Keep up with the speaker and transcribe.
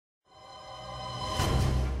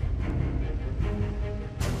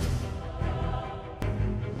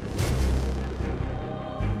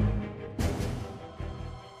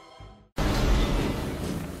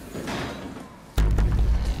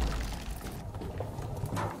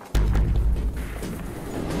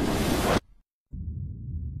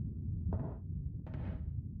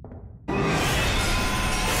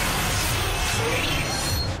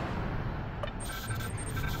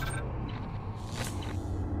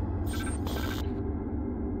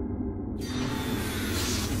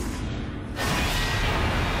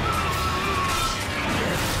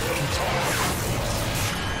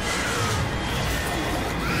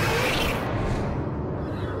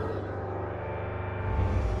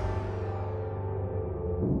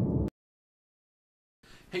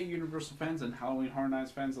Hey Universal fans and Halloween Horror Nights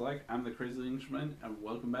fans alike, I'm the Crazy Englishman and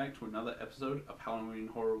welcome back to another episode of Halloween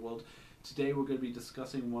Horror World. Today we're going to be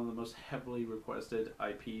discussing one of the most heavily requested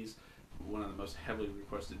IPs, one of the most heavily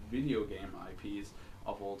requested video game IPs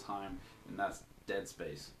of all time, and that's Dead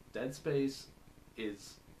Space. Dead Space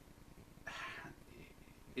is...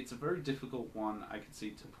 it's a very difficult one, I could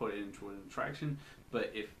see, to put into an attraction,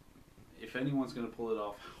 but if anyone's going to pull it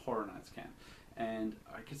off, Horror Nights can. And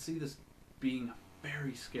I could see this being a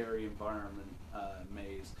very scary environment,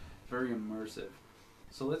 maze, very immersive.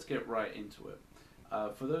 So let's get right into it.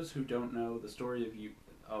 For those who don't know, the story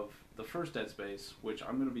of the first Dead Space, which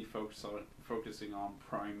I'm going to be focusing on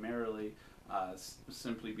primarily,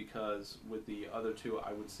 simply because with the other two,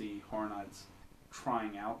 I would see Horror Nights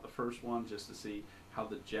trying out the first one just to see how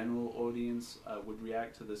the general audience would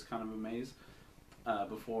react to this kind of a maze.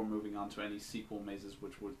 Before moving on to any sequel mazes,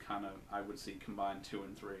 which would I would see combine 2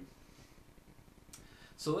 and 3.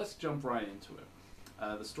 So let's jump right into it.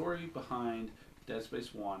 The story behind Dead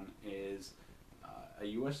Space 1 is a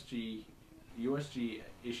USG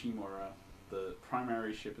Ishimura, the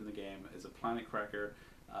primary ship in the game, is a planet cracker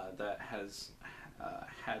that has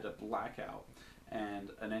had a blackout,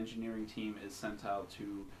 and an engineering team is sent out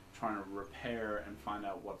to try to repair and find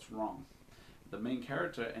out what's wrong. The main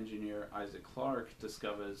character, engineer Isaac Clarke,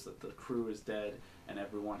 discovers that the crew is dead and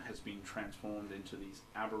everyone has been transformed into these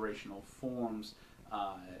aberrational forms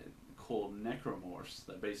called necromorphs.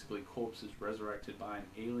 They're basically corpses resurrected by an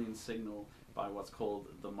alien signal by what's called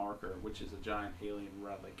the Marker, which is a giant alien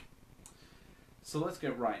relic. So let's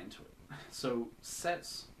get right into it. So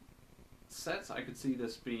sets, I could see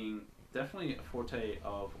this being definitely a forte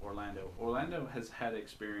of Orlando. Orlando has had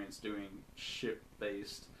experience doing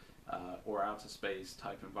ship-based or outer space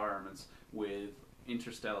type environments with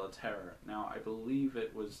Interstellar Terror. Now, I believe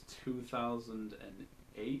it was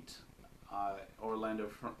 2008. Orlando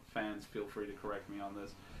fans, feel free to correct me on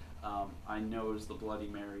this. I know it was the Bloody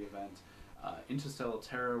Mary event. Interstellar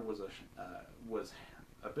Terror was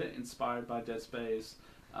a bit inspired by Dead Space,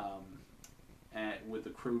 and with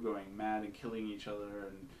the crew going mad and killing each other,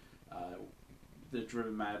 and they're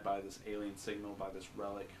driven mad by this alien signal, by this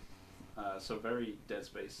relic. So very Dead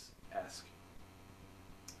Space-esque.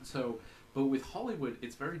 So, but with Hollywood,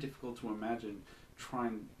 it's very difficult to imagine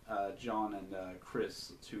trying John and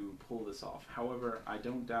Chris to pull this off. However, I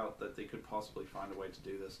don't doubt that they could possibly find a way to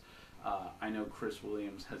do this. I know Chris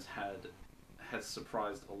Williams has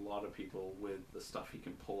surprised a lot of people with the stuff he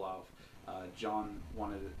can pull off. John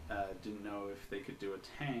didn't know if they could do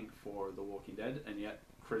a tank for The Walking Dead, and yet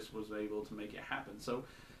Chris was able to make it happen. So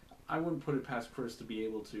I wouldn't put it past Chris to be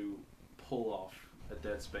able to pull off a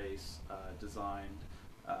Dead Space designed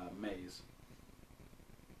maze.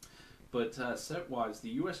 But set-wise,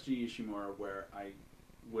 the USG Ishimura, where I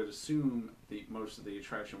would assume most of the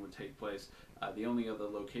attraction would take place, the only other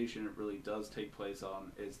location it really does take place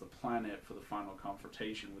on is the planet for the final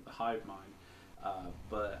confrontation with the hive mind.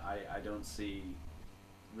 But I don't see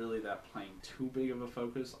really that playing too big of a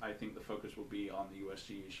focus. I think the focus will be on the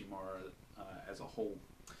USG Ishimura as a whole.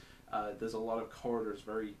 There's a lot of corridors,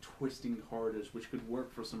 very twisting corridors, which could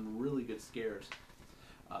work for some really good scares.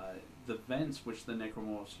 The vents, which the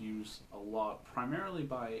necromorphs use a lot, primarily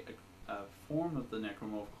by a form of the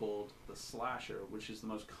necromorph called the slasher, which is the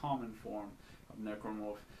most common form of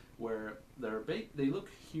necromorph, where they look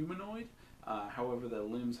humanoid, however their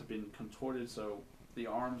limbs have been contorted, so the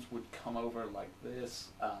arms would come over like this,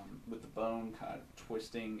 with the bone kind of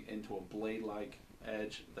twisting into a blade-like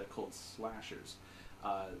edge. They're called slashers.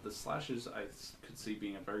 The slashers I could see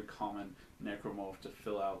being a very common necromorph to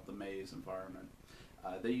fill out the maze environment.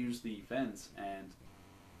 They use the vents, and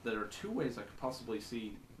there are two ways I could possibly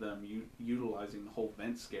see them utilizing the whole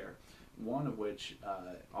vent scare. One of which,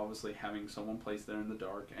 obviously having someone placed there in the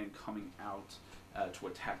dark and coming out to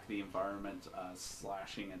attack the environment,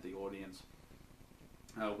 slashing at the audience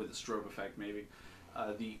with a strobe effect maybe.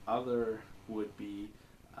 The other would be,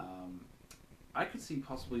 I could see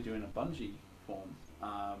possibly doing a bungee form.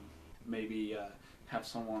 Maybe have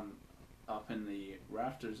someone up in the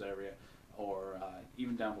rafters area, or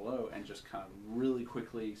even down below, and just kind of really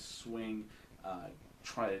quickly swing,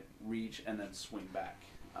 try to reach and then swing back.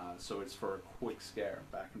 So it's for a quick scare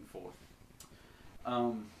back and forth.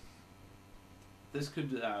 This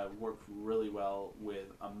could work really well with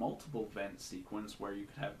a multiple vent sequence where you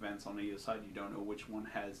could have vents on either side. You don't know which one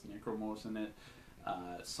has necromorphs in it.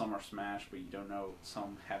 Some are smashed, but you don't know.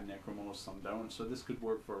 Some have necromorphs, some don't. So this could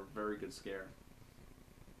work for a very good scare.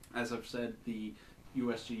 As I've said, the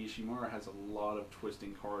USG Ishimura has a lot of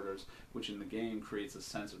twisting corridors, which in the game creates a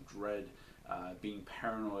sense of dread, being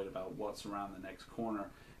paranoid about what's around the next corner.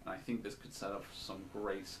 and I think this could set up some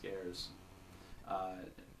great scares. Uh,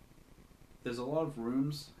 there's a lot of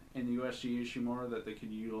rooms in the USG Ishimura that they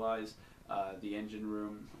could utilize. The engine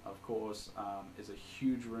room, of course, is a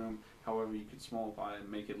huge room. However, you could smallify and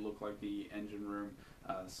make it look like the engine room.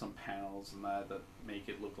 Some panels and that make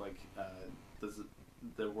it look like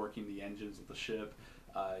they're working the engines of the ship.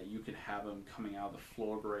 You could have them coming out of the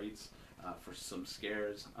floor grates for some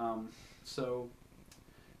scares. So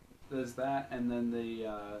there's that, and then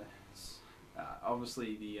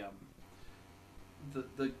obviously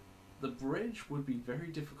the bridge would be very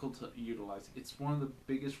difficult to utilize. It's one of the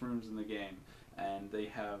biggest rooms in the game, and they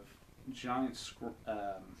have giant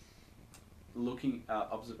looking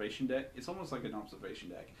observation deck. It's almost like an observation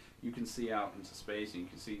deck. You can see out into space, and you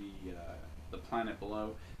can see the planet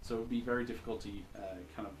below. So it would be very difficult to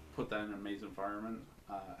kind of put that in a maze environment.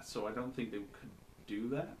 So I don't think they could do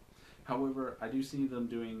that. However, I do see them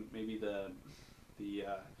doing maybe the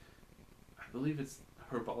I believe it's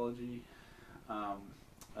herbology.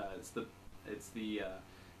 It's the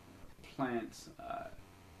plant.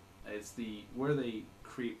 It's the where they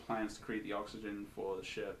create plants to create the oxygen for the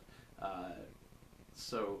ship.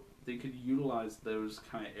 So they could utilize those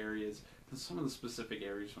kind of areas. Some of the specific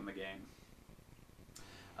areas from the game.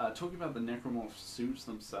 Talking about the necromorph suits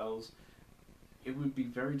themselves, it would be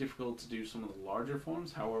very difficult to do some of the larger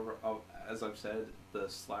forms. However, as I've said, the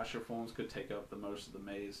slasher forms could take up the most of the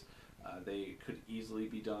maze. They could easily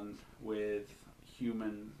be done with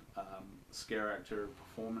human scare actor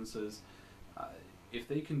performances. If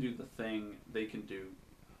they can do the thing, they can do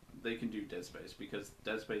Dead Space, because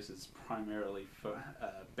Dead Space is primarily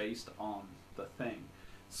based on the thing.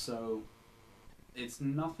 So it's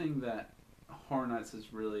nothing that Horror Nights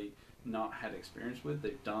has really not had experience with.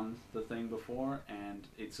 They've done the thing before, and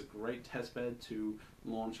it's a great test bed to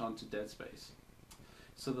launch onto Dead Space.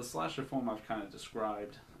 So the slasher form I've kind of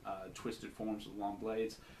described, twisted forms with long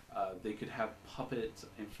blades. They could have puppet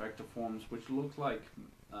infector forms, which look like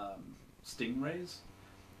stingrays,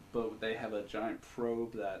 but they have a giant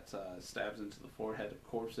probe that stabs into the forehead of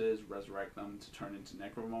corpses, resurrect them to turn into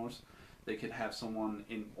necromorphs. They could have someone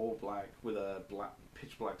in all black with a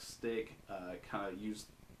pitch black stick, kind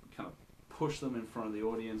of push them in front of the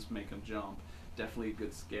audience, make them jump. Definitely a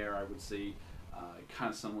good scare, I would see.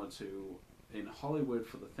 Kind of similar to in Hollywood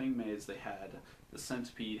for the Thing maze, they had the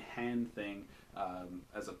centipede hand thing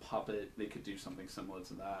as a puppet. They could do something similar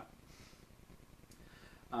to that.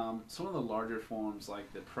 Some of the larger forms,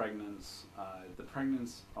 like the Pregnants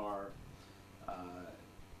are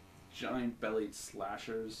giant bellied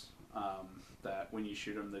slashers that when you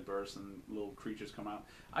shoot them, they burst and little creatures come out.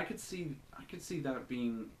 I could see that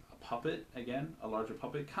being a puppet again, a larger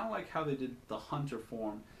puppet, kind of like how they did the Hunter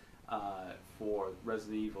form for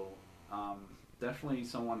Resident Evil. Definitely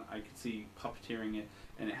someone I could see puppeteering it,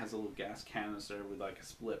 and it has a little gas canister with like a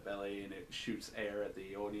split belly, and it shoots air at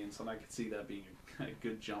the audience, and I could see that being a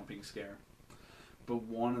good jumping scare. But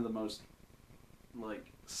one of the most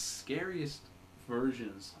scariest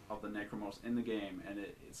versions of the necromorphs in the game, and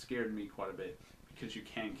it scared me quite a bit because you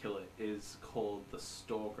can kill it, is called the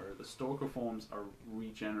Stalker. The Stalker forms are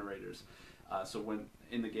regenerators. So when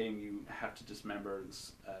in the game you have to dismember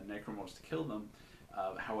necromorphs to kill them.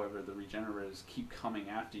 However, the regenerators keep coming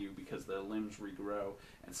after you because their limbs regrow,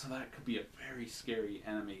 and so that could be a very scary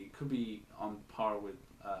enemy. It could be on par with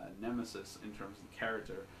Nemesis in terms of the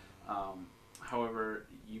character. However,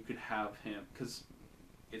 you could have him, because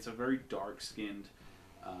it's a very dark-skinned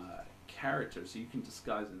character, so you can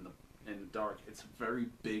disguise in the dark. It's a very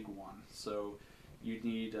big one, so you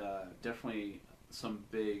need definitely some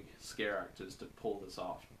big scare actors to pull this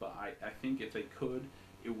off. But I think if they could,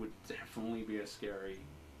 it would definitely be a scary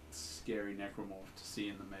necromorph to see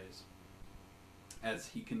in the maze, as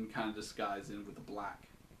he can kind of disguise in with the black.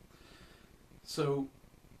 So,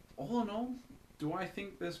 all in all, do I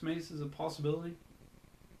think this maze is a possibility?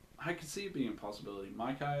 I could see it being a possibility.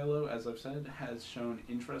 Mike Aiello, as I've said, has shown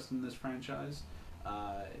interest in this franchise.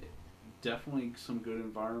 Definitely some good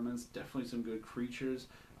environments, definitely some good creatures.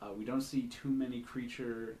 We don't see too many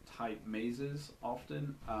creature-type mazes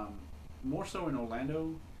often. More so in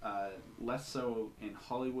Orlando, less so in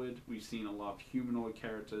Hollywood. We've seen a lot of humanoid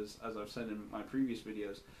characters, as I've said in my previous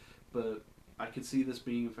videos, but I could see this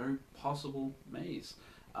being a very possible maze.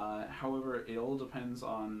 However, it all depends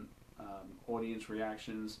on audience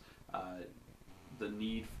reactions, the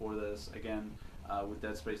need for this. Again, with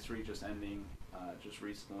Dead Space 3 just ending just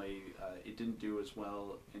recently, it didn't do as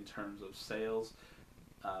well in terms of sales,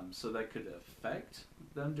 so that could affect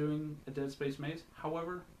them doing a Dead Space maze.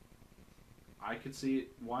 However, I could see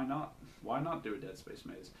it. Why not? Why not do a Dead Space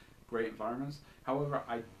maze? Great environments. However,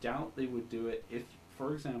 I doubt they would do it if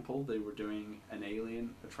for example, they were doing an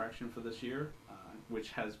Alien attraction for this year, which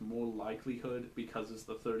has more likelihood because it's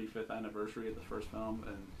the 35th anniversary of the first film,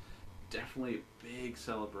 and definitely a big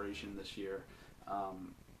celebration this year.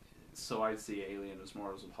 So I'd see Alien as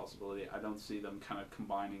more as a possibility. I don't see them kind of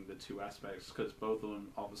combining the two aspects because both of them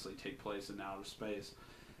obviously take place in outer space.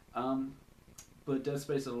 But Dead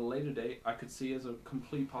Space at a later date, I could see as a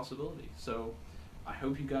complete possibility. So I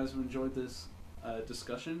hope you guys have enjoyed this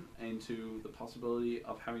discussion into the possibility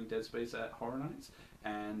of having Dead Space at Horror Nights,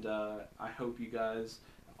 and I hope you guys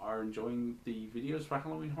are enjoying the videos for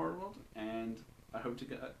Halloween Horror World, and I hope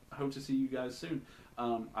to see you guys soon.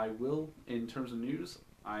 I will, in terms of news,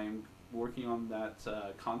 I'm working on that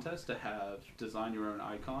contest to have design your own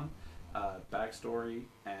icon, backstory,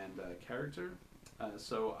 and character.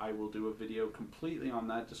 So I will do a video completely on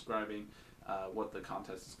that, describing what the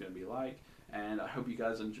contest is going to be like, and I hope you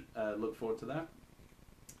guys look forward to that.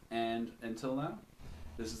 And until now,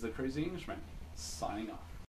 this is the Crazy Englishman, signing off.